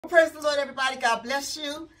Praise the Lord, everybody. God bless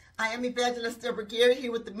you. I am Evangelist Deborah Gary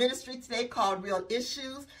here with the ministry today called Real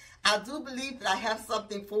Issues. I do believe that I have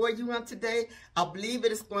something for you on today. I believe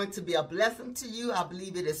it is going to be a blessing to you. I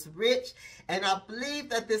believe it is rich. And I believe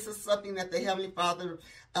that this is something that the Heavenly Father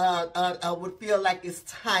would feel like is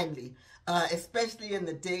timely, especially in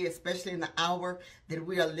the day, especially in the hour that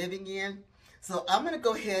we are living in. So I'm going to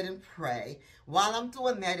go ahead and pray. While I'm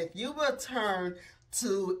doing that, if you will turn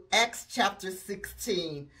to Acts chapter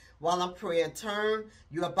 16. While I'm praying, turn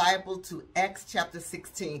your Bible to Acts chapter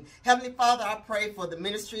 16. Heavenly Father, I pray for the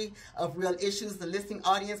ministry of Real Issues, the listening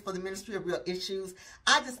audience for the ministry of Real Issues.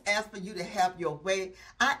 I just ask for you to have your way.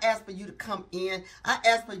 I ask for you to come in. I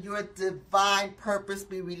ask for your divine purpose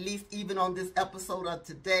be released even on this episode of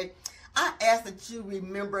today. I ask that you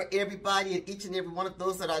remember everybody and each and every one of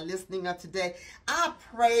those that are listening on today. I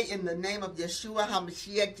pray in the name of Yeshua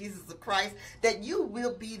HaMashiach, Jesus the Christ, that you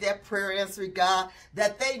will be that prayer answering God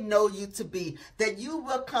that they know you to be, that you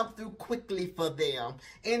will come through quickly for them.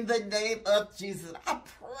 In the name of Jesus, I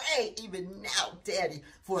pray even now, Daddy,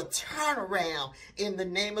 for a turnaround in the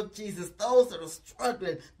name of Jesus. Those that are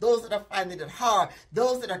struggling, those that are finding it hard,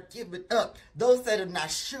 those that are giving up, those that are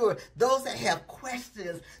not sure, those that have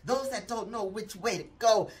questions, those that don't know which way to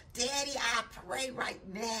go. Daddy, I pray right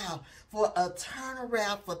now for a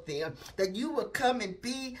turnaround for them, that you will come and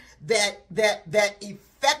be that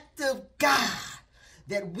effective God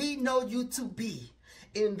that we know you to be.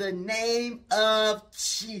 In the name of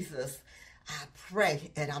Jesus, I pray,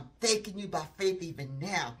 and I'm thanking you by faith even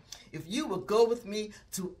now. If you will go with me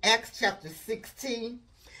to Acts chapter 16,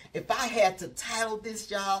 if I had to title this,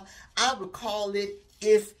 y'all, I would call it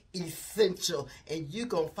It's Essential, and you're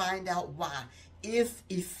going to find out why. It's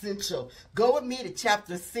essential. Go with me to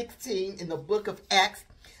chapter 16 in the book of Acts.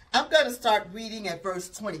 I'm going to start reading at verse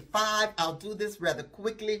 25. I'll do this rather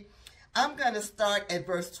quickly. I'm going to start at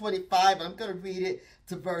verse 25, and I'm going to read it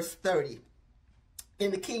to verse 30.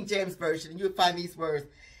 In the King James Version, you'll find these words.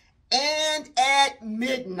 And at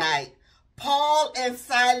midnight, Paul and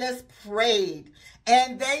Silas prayed,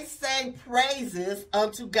 and they sang praises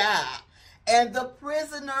unto God. And the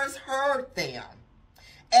prisoners heard them.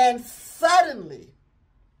 And suddenly,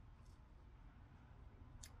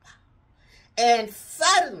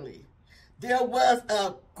 there was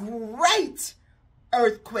a great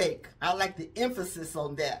earthquake. I like the emphasis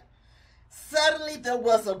on that. Suddenly, there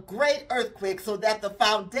was a great earthquake, so that the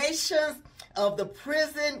foundations of the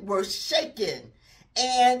prison were shaken.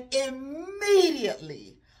 And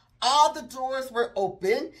immediately, all the doors were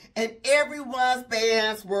open, and everyone's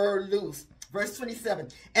bands were loosed. Verse 27,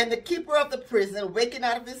 and the keeper of the prison, waking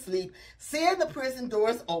out of his sleep, seeing the prison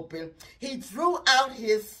doors open, he drew out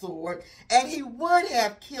his sword, and he would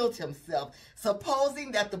have killed himself,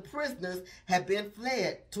 supposing that the prisoners had been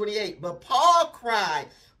fled. 28, but Paul cried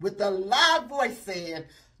with a loud voice, saying,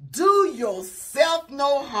 do yourself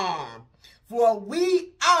no harm, for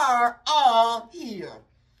we are all here.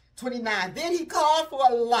 29, then he called for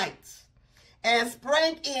a light, and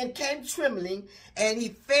sprang in, came trembling, and he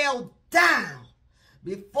fell down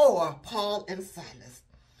before Paul and Silas.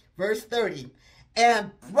 Verse 30,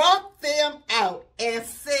 and brought them out and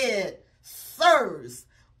said, sirs,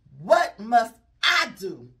 what must I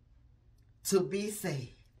do to be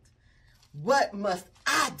saved? What must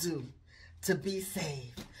I do to be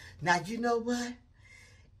saved? Now, you know what?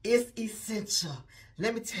 It's essential.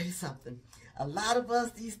 Let me tell you something. A lot of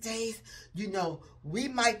us these days, we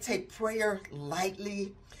might take prayer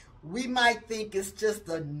lightly. We might think it's just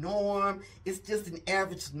a norm. It's just an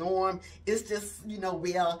average norm. It's just,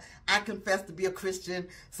 well, I confess to be a Christian,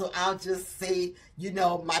 so I'll just say,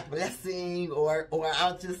 my blessing, or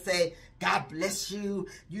I'll just say, God bless you,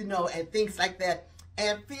 and things like that.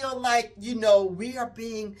 And feel like, we are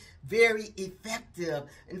being very effective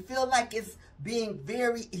and feel like it's being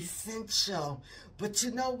very essential. But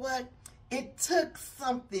you know what? It took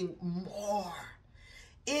something more.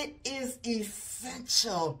 It is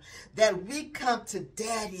essential that we come to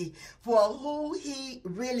Daddy for who he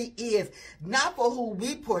really is, not for who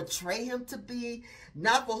we portray him to be,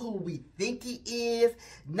 not for who we think he is,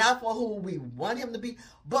 not for who we want him to be,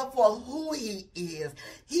 but for who he is.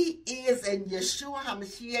 He is in Yeshua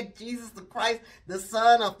HaMashiach, Jesus the Christ, the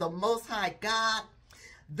Son of the Most High God.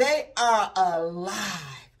 They are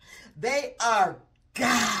alive. They are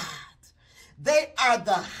God. They are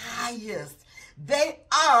the highest. They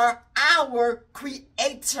are our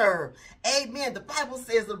creator. Amen. The Bible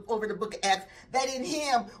says over in the book of Acts that in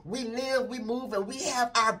him we live, we move, and we have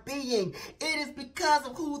our being. It is because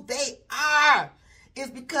of who they are. It's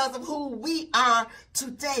because of who we are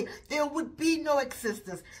today. There would be no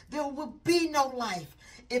existence. There would be no life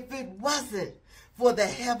if it wasn't for the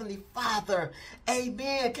Heavenly Father.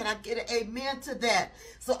 Amen. Can I get an amen to that?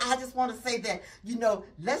 So I just want to say that, you know,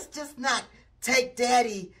 let's just not take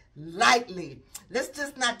Daddy lightly. Let's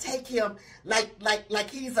just not take him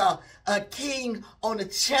like he's a king on a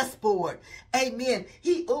chessboard. Amen.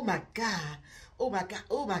 Oh my God. Oh my God.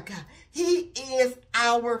 Oh my God. He is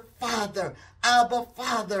our Father. Abba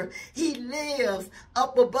Father. He lives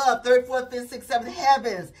up above 3rd, 4th, 5th, 6th, 7th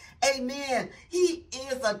heavens. Amen. He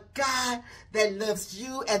is a God that loves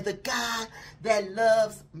you and the God that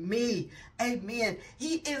loves me. Amen.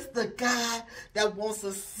 He is the God that wants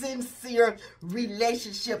a sincere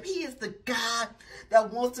relationship. He is the God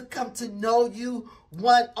that wants to come to know you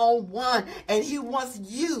one-on-one. And he wants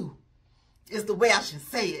you, is the way I should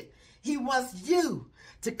say it. He wants you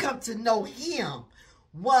to come to know him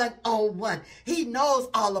one-on-one. He knows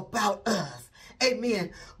all about us.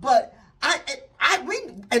 Amen. But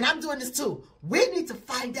and I'm doing this too. We need to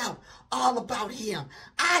find out all about him.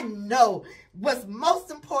 I know what's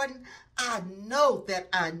most important. I know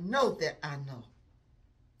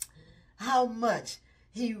how much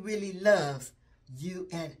he really loves you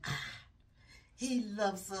and I. He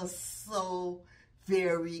loves us so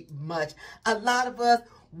very much. A lot of us,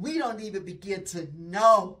 we don't even begin to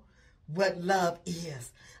know what love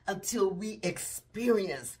is until we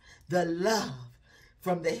experience the love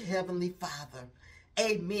from the Heavenly Father.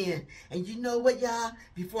 Amen. And you know what, y'all?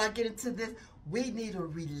 Before I get into this, we need a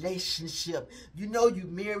relationship. You know, you're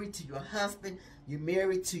married to your husband. You're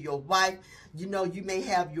married to your wife. You know, you may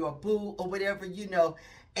have your boo or whatever, you know.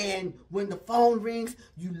 And when the phone rings,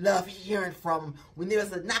 you love hearing from them. When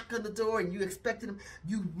there's a knock on the door and you expecting them,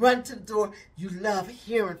 you run to the door. You love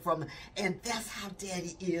hearing from them. And that's how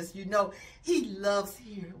Daddy is. You know, he loves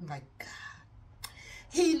hearing. Oh, my God.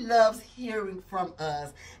 He loves hearing from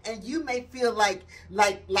us. And you may feel like,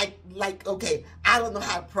 okay, I don't know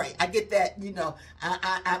how to pray. I get that, you know.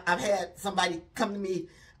 I've had somebody come to me,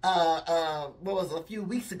 what was it, a few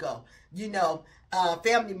weeks ago, you know,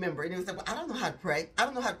 family member. And it was like, well, I don't know how to pray. I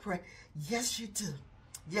don't know how to pray. Yes, you do.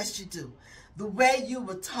 Yes, you do. The way you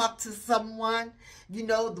would talk to someone, you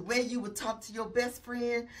know, the way you would talk to your best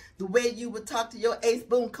friend, the way you would talk to your ace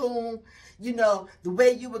boon coon, you know, the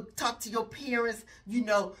way you would talk to your parents, you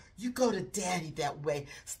know, you go to Daddy that way.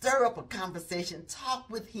 Stir up a conversation. Talk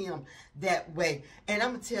with him that way. And I'm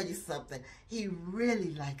going to tell you something. He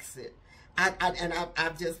really likes it.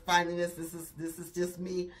 I'm just finding this is just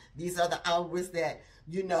me. These are the hours that,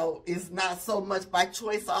 you know, it's not so much by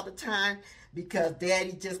choice all the time, because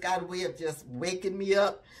Daddy just got a way of just waking me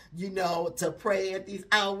up, you know, to pray at these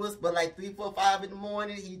hours. But like 3, 4, 5 in the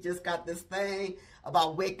morning, he just got this thing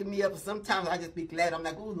about waking me up. Sometimes I just be glad. I'm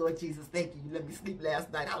like, oh, Lord Jesus, thank you. You let me sleep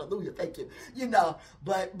last night. Hallelujah, thank you. You know,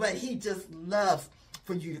 but he just loves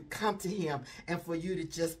for you to come to him and for you to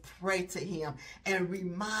just pray to him and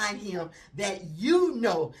remind him that you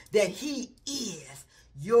know that he is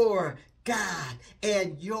your God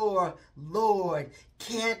and your Lord.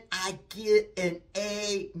 Can I get an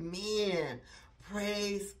amen?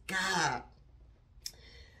 Praise God.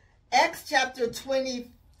 Acts chapter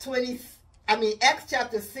 16,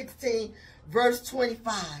 verse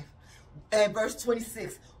 25 and verse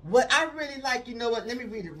 26. What I really like, you know what? Let me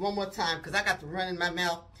read it one more time because I got to run in my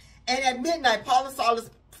mouth. And at midnight, Paul and Silas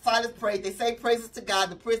prayed. They sang praises to God.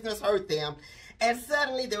 The prisoners heard them. And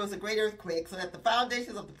suddenly there was a great earthquake, so that the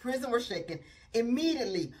foundations of the prison were shaken.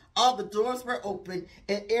 Immediately, all the doors were open,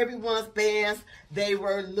 and everyone's bands, they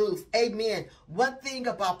were loose. Amen. One thing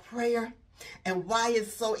about prayer and why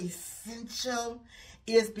it's so essential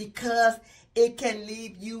is because it can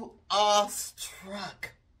leave you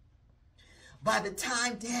awestruck. By the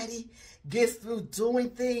time Daddy gets through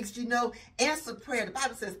doing things, you know, answer prayer. The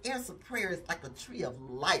Bible says answer prayer is like a tree of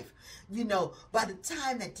life. You know, by the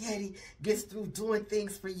time that Daddy gets through doing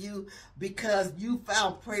things for you because you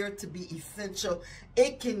found prayer to be essential,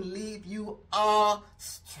 it can leave you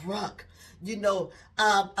awestruck. You know,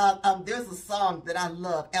 there's a song that I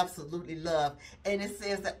love, absolutely love, and it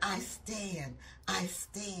says that I stand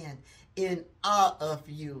in awe of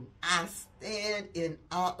you. I stand in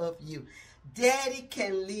awe of you. Daddy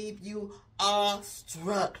can leave you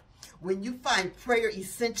awestruck. When you find prayer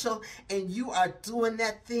essential and you are doing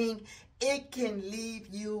that thing, it can leave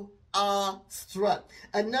you awestruck.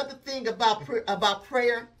 Another thing about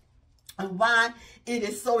prayer and why it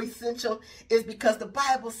is so essential is because the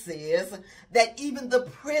Bible says that even the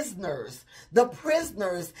prisoners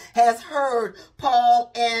has heard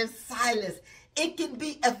Paul and Silas. It can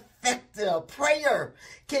be effective effective. Prayer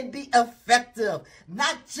can be effective,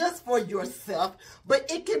 not just for yourself, but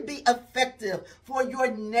it can be effective for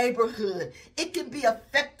your neighborhood. It can be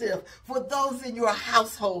effective for those in your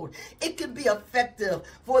household. It can be effective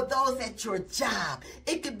for those at your job.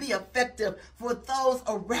 It can be effective for those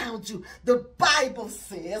around you. The Bible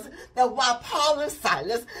says that while Paul and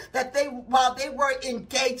Silas, that while they were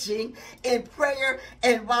engaging in prayer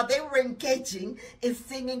and while they were engaging in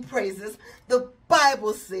singing praises, the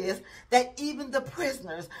Bible says that even the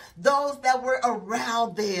prisoners, those that were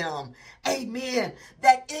around them, amen,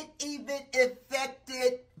 that it even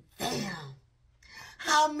affected them.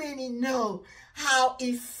 How many know how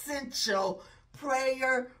essential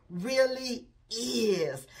prayer really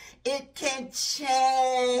is? It can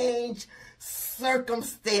change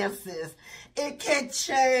circumstances. It can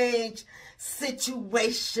change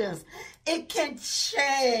situations. It can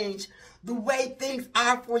change the way things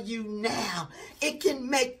are for you now. It can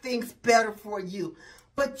make things better for you.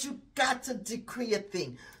 But you got to decree a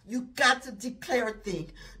thing. You got to declare a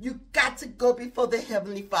thing. You got to go before the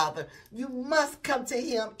Heavenly Father. You must come to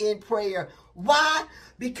Him in prayer. Why?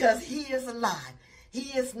 Because He is alive.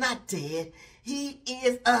 He is not dead. He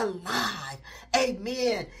is alive.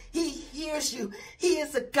 Amen. He hears you. He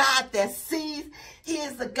is a God that sees. He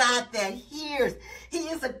is a God that hears. He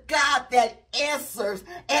is a God that answers.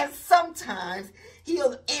 And sometimes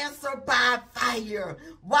He'll answer by fire.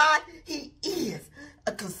 Why? He is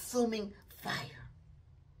a consuming fire.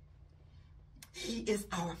 He is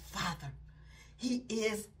our Father. He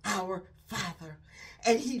is our Father.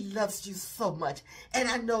 And He loves you so much. And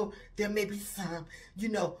I know there may be some,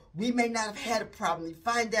 we may not have had a problem. You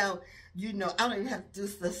find out, I don't even have to do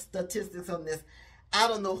the statistics on this. I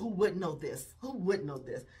don't know who would know this. Who would know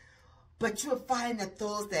this? But you'll find that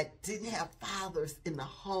those that didn't have fathers in the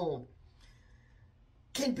home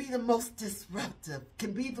can be the most disruptive,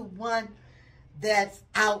 can be the one that's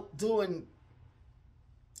out doing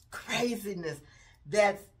craziness,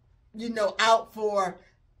 that's, out for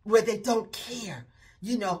where they don't care,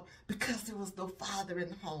 because there was no father in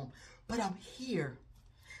the home. But I'm here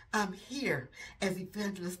as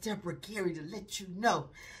Evangelist Deborah Gary to let you know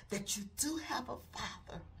that you do have a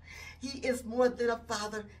father. He is more than a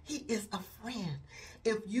father. He is a friend.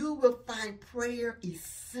 If you will find prayer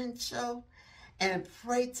essential and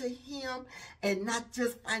pray to Him, and not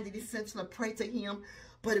just find it essential to pray to Him,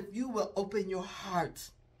 but if you will open your heart,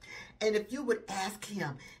 and if you would ask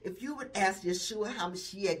Him, if you would ask Yeshua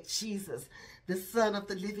HaMashiach, Jesus, the Son of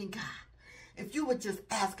the living God, if you would just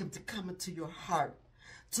ask Him to come into your heart,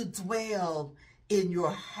 to dwell in your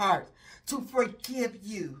heart, to forgive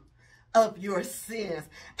you of your sins,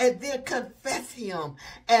 and then confess Him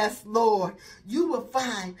as Lord, you will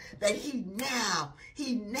find that He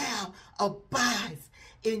now abides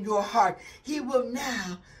in your heart. He will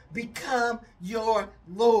now become your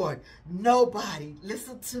Lord. Nobody,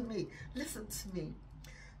 listen to me,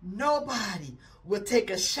 nobody will take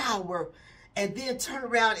a shower and then turn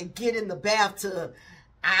around and get in the bathtub.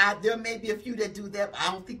 There may be a few that do that, but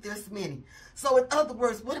I don't think there's many. So in other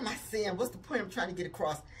words, what am I saying? What's the point I'm trying to get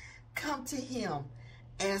across? Come to Him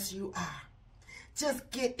as you are. Just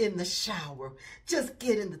get in the shower. Just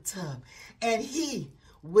get in the tub. And He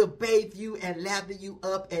will bathe you and lather you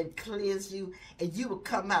up and cleanse you. And you will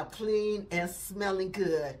come out clean and smelling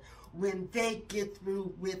good when they get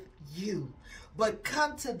through with you. But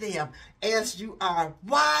come to them as you are.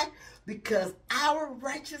 Why? Because our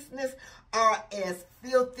righteousness are as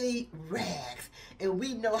filthy rags. And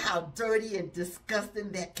we know how dirty and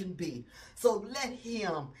disgusting that can be. So let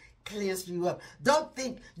Him cleanse you up. Don't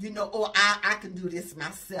think, I can do this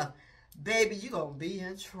myself. Baby, you're going to be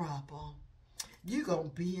in trouble. You're going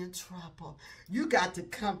to be in trouble. You got to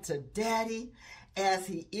come to Daddy as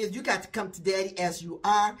He is. You got to come to Daddy as you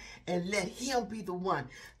are, and let Him be the one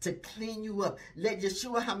to clean you up. Let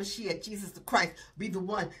Yeshua HaMashiach, Jesus the Christ, be the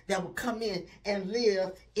one that will come in and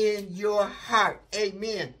live in your heart.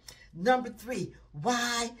 Amen. Number 3,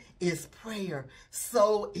 why is prayer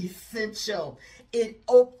so essential? It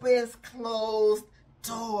opens closed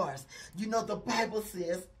doors. The Bible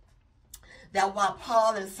says that while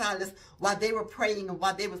Paul and Silas, while they were praying and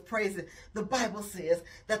while they was praising, the Bible says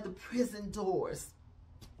that the prison doors,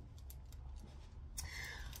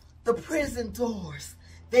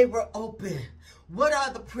 they were open. What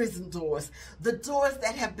are the prison doors? The doors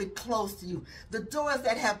that have been closed to you. The doors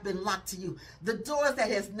that have been locked to you. The doors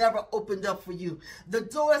that has never opened up for you. The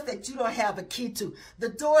doors that you don't have a key to. The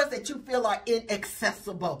doors that you feel are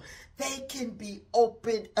inaccessible. they can be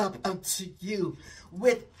opened up unto you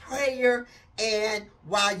with prayer and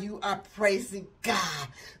while you are praising God.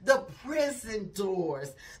 The prison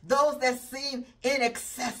doors, those that seem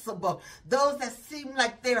inaccessible, those that seem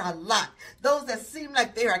like they are locked, those that seem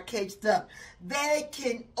like they are caged up, they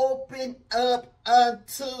can open up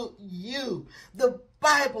unto you. The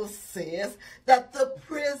Bible says that the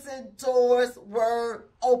prison doors were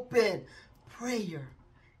open. Prayer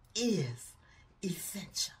is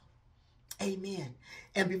essential. Amen.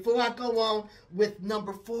 And before I go on with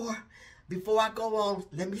number 4, before I go on,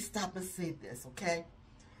 let me stop and say this, okay?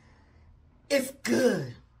 It's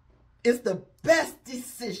good. It's the best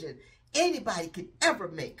decision anybody can ever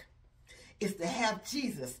make is to have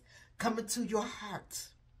Jesus come into your heart,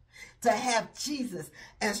 to have Jesus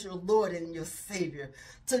as your Lord and your Savior,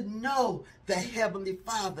 to know the Heavenly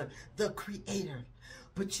Father, the Creator.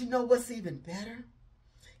 But you know what's even better?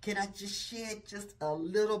 Can I just shed just a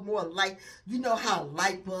little more light? You know how a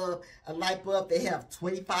light bulb, they have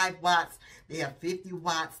 25 watts, they have 50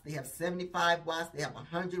 watts, they have 75 watts, they have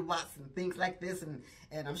 100 watts and things like this, and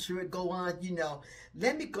I'm sure it go on, you know.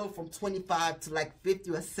 Let me go from 25 to like 50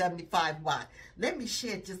 or 75 watt. Let me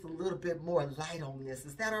shed just a little bit more light on this.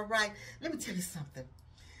 Is that all right? Let me tell you something.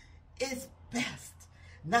 It's best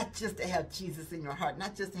not just to have Jesus in your heart,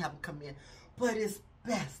 not just to have him come in, but it's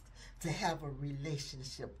best to have a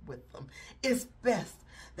relationship with him. It's best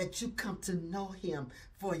that you come to know him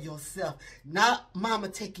for yourself. Not mama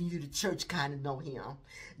taking you to church kind of know him.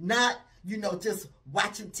 Not, you know, just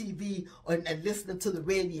watching TV and listening to the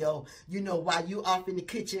radio, you know, while you off in the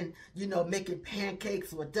kitchen, you know, making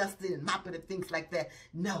pancakes or dusting and mopping and things like that.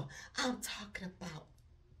 No, I am talking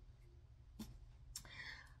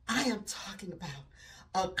about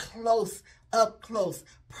a close, up close,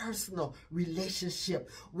 personal relationship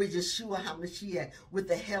with Yeshua HaMashiach, with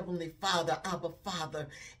the Heavenly Father, Abba Father.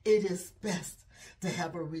 It is best to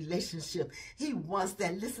have a relationship. He wants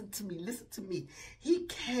that. Listen to me, listen to me. He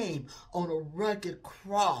came on a rugged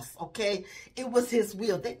cross, okay? It was his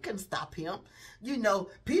will. They couldn't stop him. You know,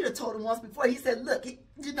 Peter told him once before, he said, look,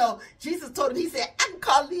 you know, Jesus told him, he said, I can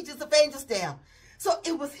call legions of angels down. So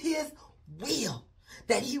it was his will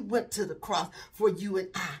that he went to the cross for you and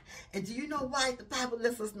I. And do you know why? The Bible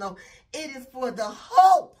lets us know it is for the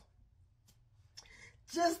hope,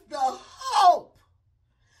 just the hope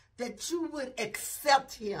that you would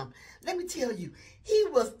accept him. Let me tell you, he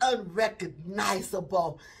was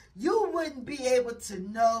unrecognizable. You wouldn't be able to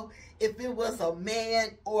know if it was a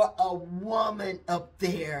man or a woman up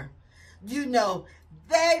there. You know,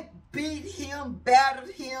 they beat him, battered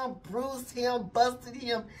him, bruised him, busted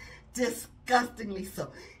him, disgustingly so.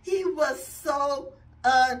 He was so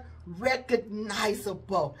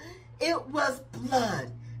unrecognizable. It was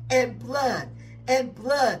blood and blood and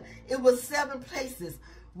blood. It was 7 places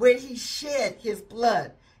where he shed his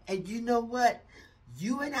blood. And you know what?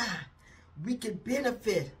 You and I, we can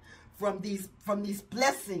benefit from these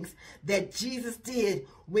blessings that Jesus did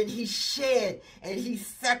when he shed and he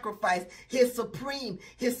sacrificed his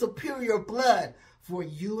superior blood for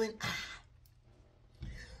you and I.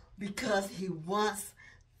 Because he wants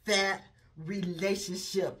that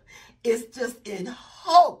relationship. It's just in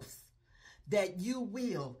hopes that you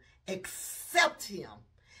will accept him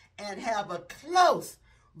and have a close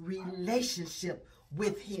relationship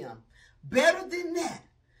with him. Better than that,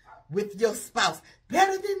 with your spouse.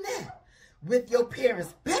 Better than that, with your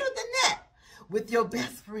parents. Better than that, with your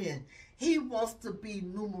best friend. He wants to be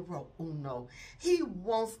numero uno. He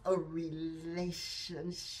wants a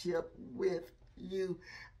relationship with you.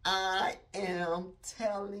 I am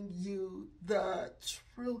telling you the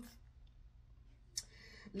truth.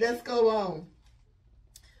 Let's go on.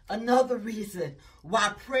 Another reason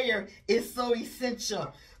why prayer is so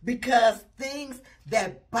essential, because things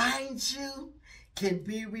that bind you can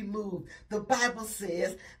be removed. The Bible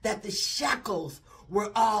says that the shackles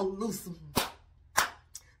were all loosened.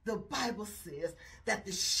 The Bible says that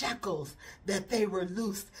the shackles, that they were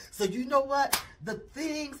loosed. So you know what? The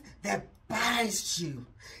things that binds you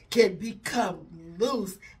can become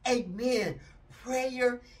loose. Amen.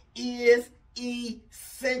 Prayer is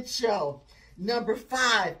essential. Number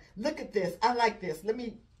 5. Look at this. I like this. Let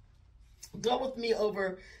me go with me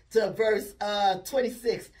over to verse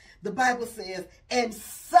 26. The Bible says, and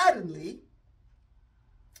suddenly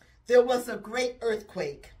there was a great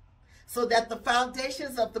earthquake, so that the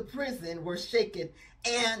foundations of the prison were shaken,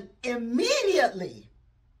 and immediately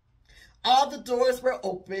all the doors were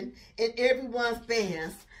open, and everyone's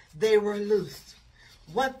bands, they were loosed.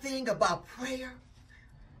 One thing about prayer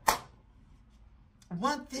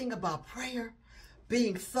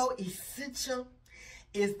being so essential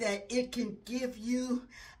is that it can give you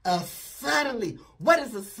a suddenly. What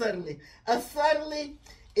is a suddenly? A suddenly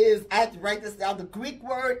is, I have to write this down, the Greek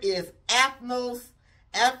word is aphnos.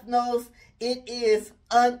 Aphnos, it is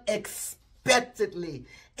unexpectedly.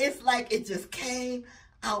 It's like it just came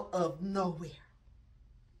out of nowhere.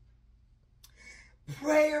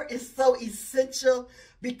 Prayer is so essential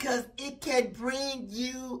because it can bring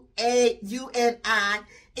you and I,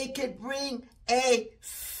 it can bring a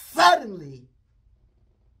suddenly.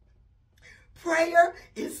 Prayer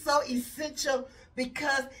is so essential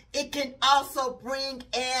because it can also bring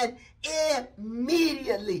an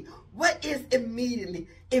immediately. What is immediately?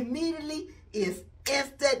 Immediately is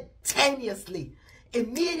instantaneously.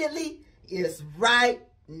 Immediately is right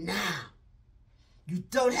now. You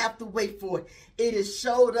don't have to wait for it. It is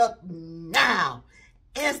showed up now,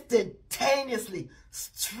 instantaneously,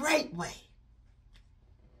 straightway.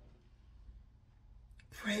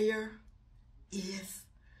 Prayer is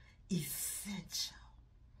essential.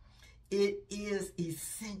 It is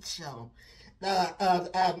essential.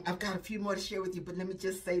 I've got a few more to share with you, but let me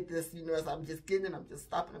just say this, as I'm just getting it, I'm just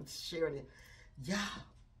stopping, I'm just sharing it. Y'all,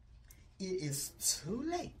 it is too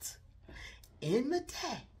late in the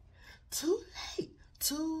day. Too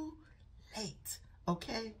late,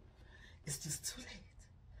 okay? It's just too late.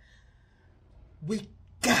 We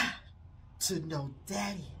got to know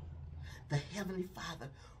Daddy, the Heavenly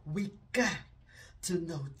Father. We got to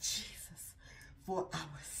know Jesus for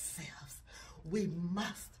ourselves. We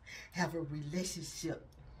must have a relationship.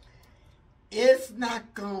 It's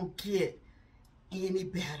not going to get any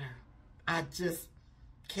better. I just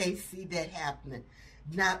can't see that happening.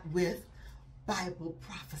 Not with Bible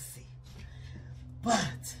prophecy.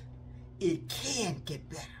 But it can get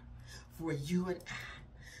better for you and I.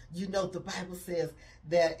 The Bible says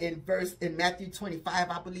that in Matthew 25,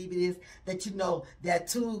 I believe it is, that that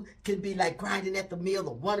two can be like grinding at the mill,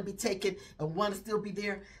 or one to be taken and one to still be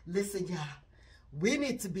there. Listen, y'all, we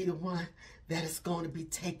need to be the one that is going to be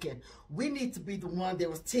taken. We need to be the one. There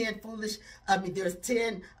was 10 there's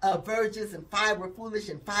 10 virgins, and 5 were foolish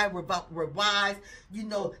and 5 were wise.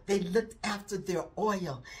 They looked after their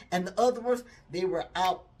oil. And the other ones, they were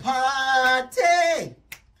out party,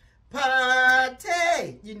 and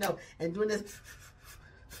doing this,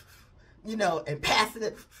 and passing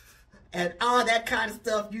it, and all that kind of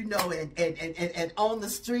stuff, and on the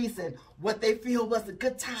streets, and what they feel was a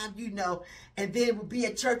good time, and then would be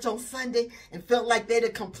at church on Sunday and felt like they'd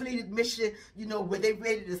have completed mission, where they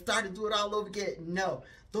ready to start to do it all over again. No,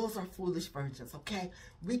 those are foolish virgins, okay?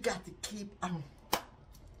 We got to keep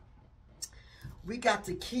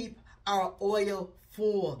our oil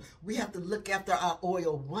full. We have to look after our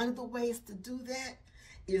oil. One of the ways to do that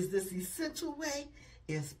is this essential way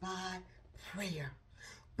is by prayer,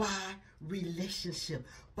 by relationship,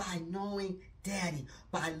 by knowing Daddy,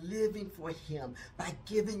 by living for Him, by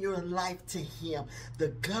giving your life to Him. The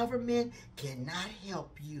government cannot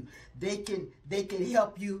help you. They can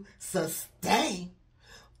help you sustain,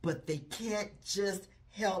 but they can't just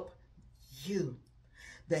help you.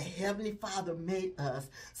 The Heavenly Father made us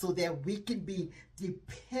so that we can be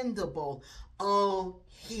dependable on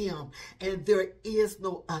Him. And there is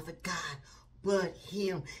no other God but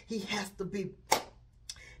Him. He has to be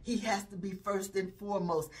first and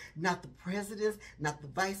foremost. Not the presidents, not the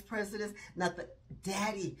vice presidents, not the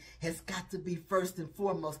Daddy has got to be first and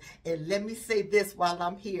foremost. And let me say this while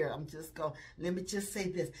I'm here. Let me just say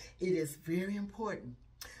this. It is very important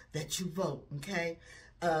that you vote, okay?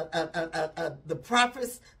 The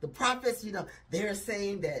prophets, they're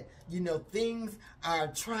saying that, things are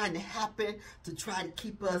trying to happen to try to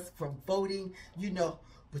keep us from voting,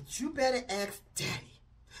 but you better ask Daddy.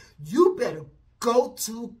 You better go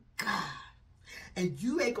to God. And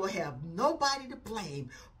you ain't going to have nobody to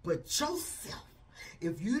blame but yourself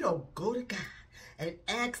if you don't go to God and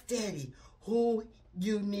ask Daddy who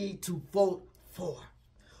you need to vote for.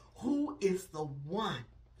 Who is the one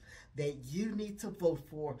that you need to vote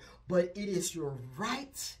for? But it is your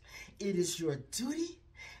right, it is your duty,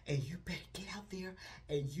 and you better get out there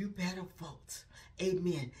and you better vote.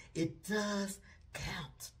 Amen. It does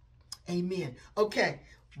count. Amen. Okay,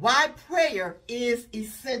 why prayer is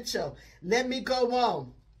essential. Let me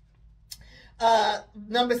go on.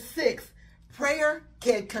 Number 6, prayer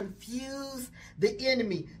can confuse the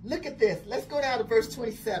enemy. Look at this. Let's go down to verse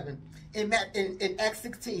 27 in Acts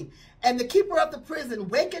 16. And the keeper of the prison,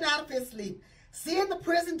 waking out of his sleep, seeing the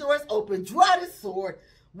prison doors open, drew out his sword,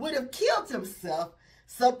 would have killed himself,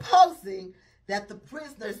 supposing that the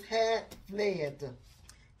prisoners had fled.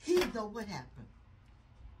 He didn't know what happened.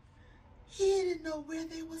 He didn't know where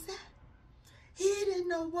they was at. He didn't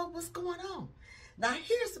know what was going on. Now,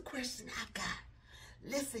 here's the question I got.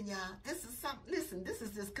 Listen, y'all. This is something. Listen, this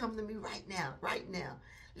is just coming to me right now. Right now.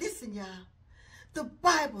 Listen, y'all. The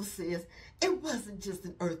Bible says it wasn't just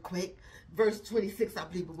an earthquake. Verse 26, I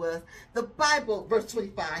believe it was. The Bible, verse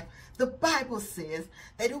 25, the Bible says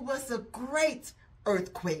that it was a great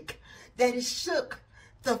earthquake, that it shook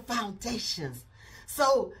the foundations.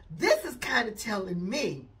 So this is kind of telling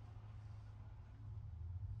me,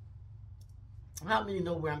 how many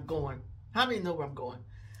know where I'm going? How many know where I'm going?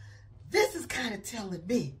 This is kind of telling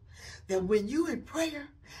me that when you in prayer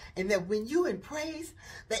and that when you in praise,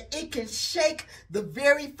 that it can shake the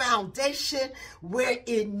very foundation where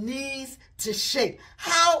it needs to shake.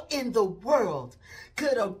 How in the world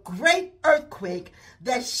could a great earthquake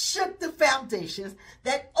that shook the foundations,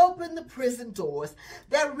 that opened the prison doors,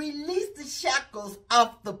 that released the shackles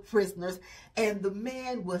off the prisoners, and the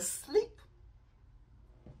man was asleep?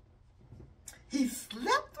 He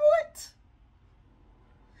slept through it.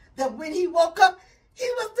 That when he woke up, he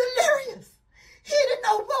was delirious. He didn't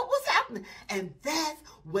know what was happening. And that's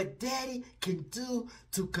what Daddy can do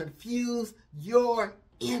to confuse your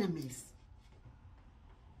enemies.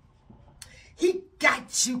 He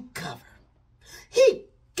got you covered. He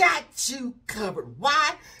got you covered.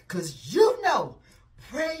 Why? Because you know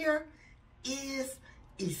prayer is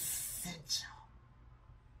essential.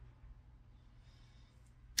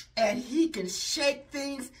 And he can shake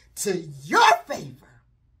things to your favor.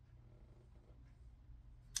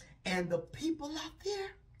 And the people out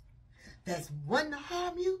there that's wanting to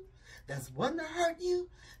harm you, that's wanting to hurt you,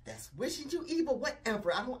 that's wishing you evil,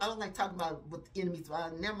 whatever. I don't like talking about what the enemies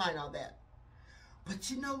are. Never mind all that.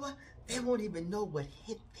 But you know what? They won't even know what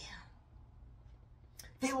hit them.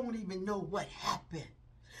 They won't even know what happened.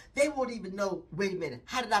 They won't even know, wait a minute,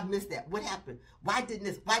 how did I miss that? What happened? Why didn't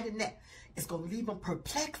this? Why didn't that? It's going to leave them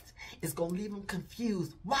perplexed. It's going to leave them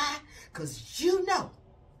confused. Why? Because you know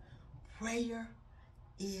prayer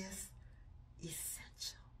is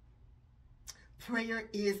essential. Prayer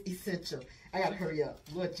is essential. I got to hurry up.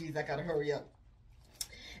 Lord Jesus, I got to hurry up.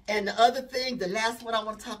 And the other thing, the last one I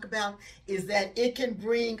want to talk about is that it can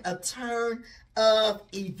bring a turn of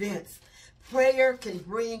events. Prayer can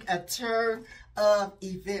bring a turn of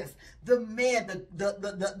events. The man,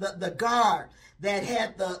 the guard that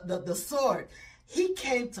had the sword, he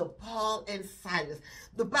came to Paul and Silas.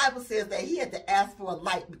 The Bible says that he had to ask for a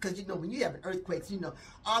light because, you know, when you have an earthquake, you know,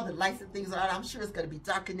 all the lights and things are out. I'm sure it's going to be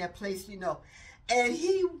dark in that place, you know. And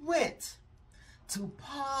he went to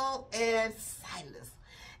Paul and Silas.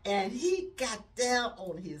 And he got down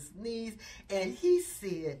on his knees and he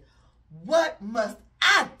said, what must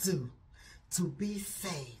I do to be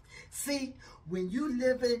saved? See, when you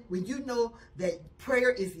know that prayer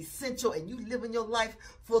is essential and you live in your life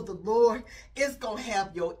for the Lord, it's going to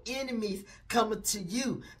have your enemies coming to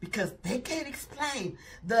you because they can't explain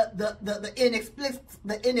the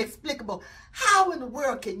inexplicable. How in the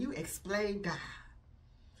world can you explain God?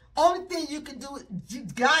 Only thing you can do,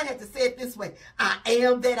 God had to say it this way, I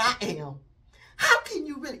am that I am. How can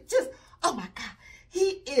you really just, oh my God,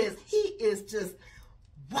 he is just,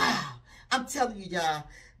 wow. I'm telling you, y'all,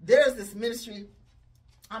 there's this ministry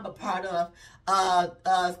I'm a part of.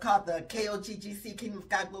 It's called the KOGGC, Kingdom of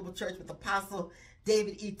God Global Church, with Apostle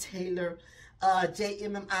David E. Taylor,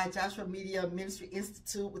 JMMI, Joshua Media Ministry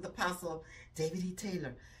Institute, with Apostle David E.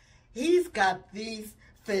 Taylor. He's got these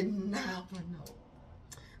phenomenal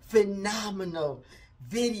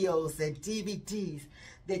videos and DVDs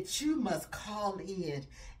that you must call in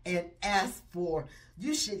and ask for.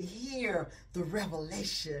 You should hear the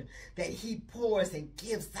revelation that he pours and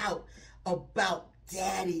gives out about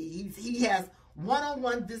Daddy. He has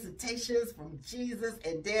one-on-one visitations from Jesus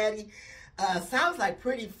and Daddy. Sounds like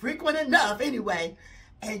pretty frequent enough anyway.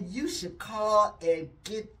 And you should call and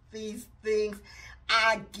get these things.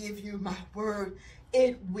 I give you my word.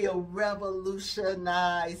 It will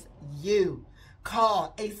revolutionize you.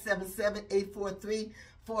 Call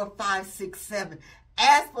 877-843-4567.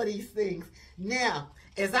 Ask for these things. Now,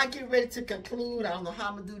 as I get ready to conclude, I don't know how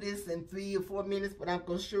I'm going to do this in 3 or 4 minutes, but I'm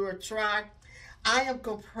going to sure try. I am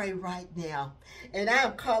going to pray right now. And I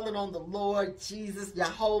am calling on the Lord Jesus,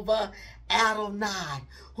 Jehovah Adonai,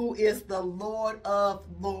 who is the Lord of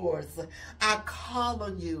Lords. I call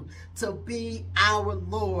on you to be our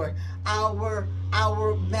Lord, our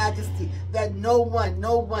majesty, that no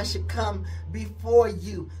one should come before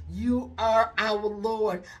you. You are our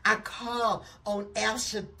Lord. I call on El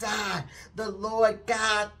Shaddai, the Lord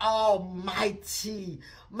God Almighty,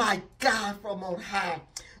 my God from on high.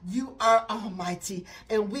 You are almighty,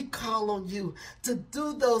 and we call on you to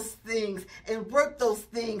do those things and work those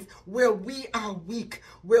things where we are weak,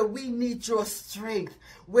 where we need your strength,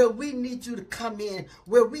 where we need you to come in,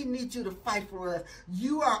 where we need you to fight for us.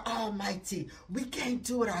 You are almighty. We can't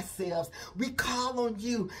do it ourselves. We call on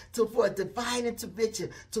you for a divine intervention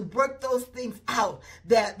to work those things out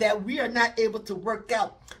that we are not able to work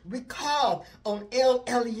out. We call on El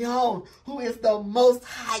Elyon, who is the Most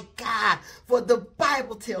High God, for the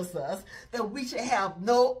Bible tells us that we should have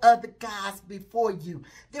no other gods before you.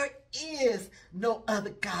 There is no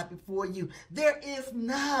other God before you. There is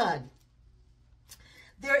none.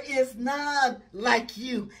 There is none like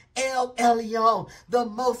you, El Elyon, the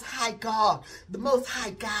Most High God, the Most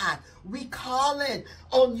High God. We calling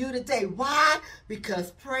on you today. Why?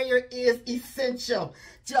 Because prayer is essential.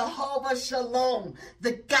 Jehovah Shalom,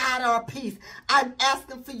 the God our peace. I'm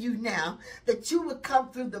asking for you now that you would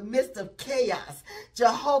come through the midst of chaos.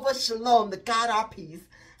 Jehovah Shalom, the God our peace.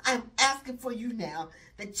 I'm asking for you now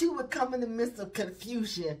that you would come in the midst of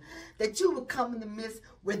confusion, that you would come in the midst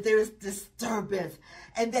where there is disturbance,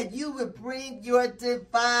 and that you would bring your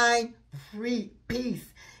divine peace,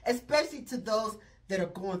 especially to those that are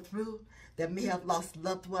going through, that may have lost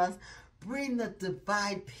loved ones. Bring the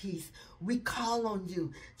divine peace. We call on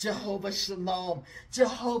you, Jehovah Shalom,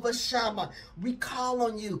 Jehovah Shammah. We call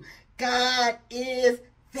on you. God is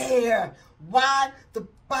there. Why? The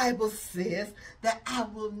Bible says that I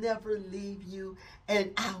will never leave you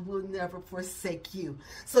and I will never forsake you.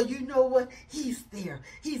 So you know what? He's there.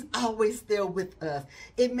 He's always there with us.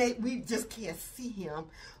 We just can't see him,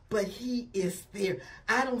 but he is there.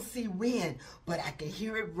 I don't see wind, but I can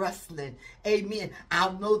hear it rustling. Amen.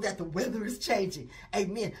 I'll know that the weather is changing.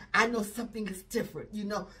 Amen. I know something is different,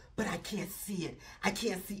 but I can't see it. I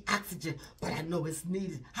can't see oxygen, but I know it's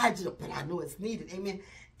needed. Hydrogen, but I know it's needed. Amen.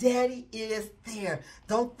 Daddy is there.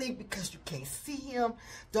 Don't think because you can't see him.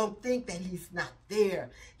 Don't think that he's not there.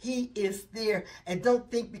 He is there. And don't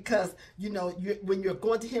think because, when you're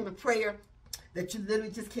going to him in prayer, that you literally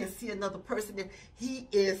just can't see another person there. He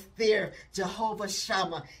is there. Jehovah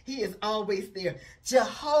Shammah. He is always there.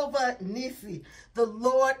 Jehovah Nissi, the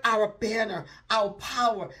Lord, our banner, our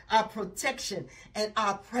power, our protection, and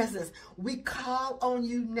our presence. We call on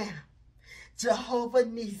you now. Jehovah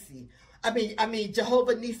Nissi.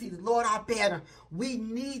 Jehovah Nissi, the Lord, our banner. We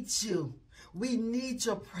need you. We need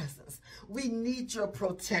your presence. We need your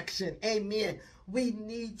protection. Amen. We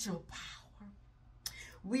need your power.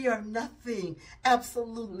 We are nothing,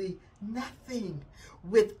 absolutely nothing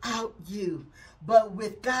without you. But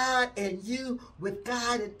with God and you, with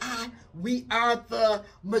God and I, we are the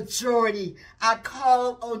majority. I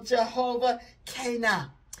call on Jehovah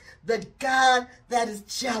Cana, the God that is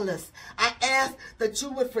jealous. I ask that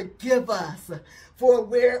you would forgive us for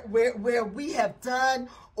where we have done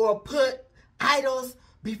or put idols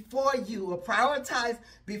before you or prioritize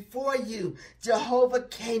before you. Jehovah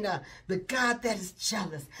Cana, the God that is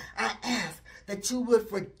jealous. I ask that you would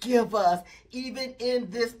forgive us even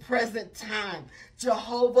in this present time.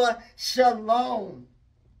 Jehovah Shalom.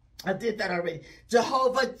 I did that already.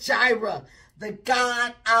 Jehovah Jireh, the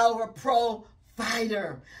God our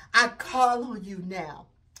provider. I call on you now.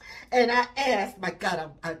 And I ask, my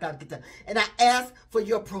God, I got to get that. And I ask for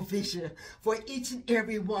your provision for each and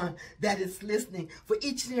every one that is listening, for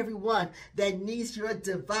each and every one that needs your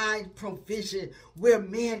divine provision where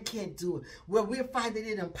man can't do it, where we're finding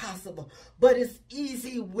it impossible. But it's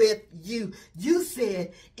easy with you. You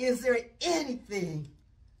said, is there anything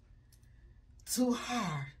too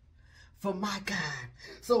hard for my God?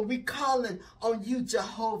 So we calling on you,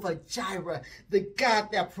 Jehovah Jireh, the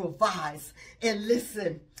God that provides. And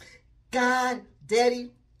listen, God,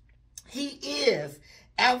 Daddy, he is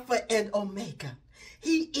Alpha and Omega.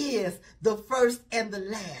 He is the first and the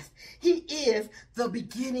last. He is the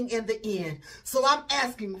beginning and the end. So I'm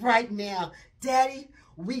asking right now, Daddy,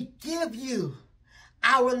 we give you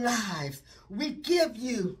our lives. We give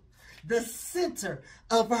you the center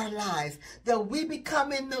of our lives, that we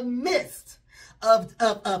become in the midst of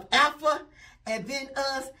Alpha and then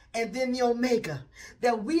us and then the Omega,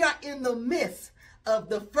 that we are in the midst of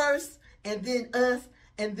the first and then us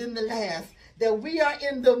and then the last, that we are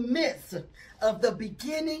in the midst of the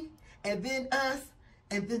beginning and then us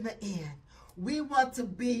and then the end. We want to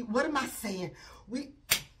be, what am I saying?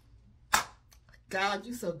 God,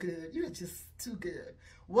 you're so good. You're just too good.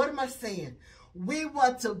 What am I saying? We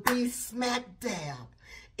want to be smack dab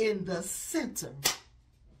in the center.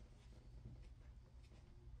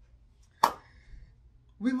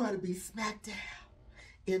 We want to be smack dab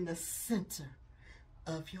in the center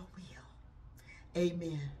of your will.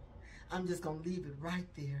 Amen. I'm just going to leave it right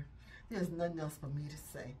there. There's nothing else for me to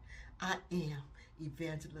say. I am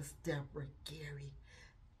Evangelist Deborah Gary.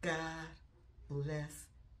 God bless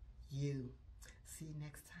you. See you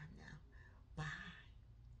next time now. Bye.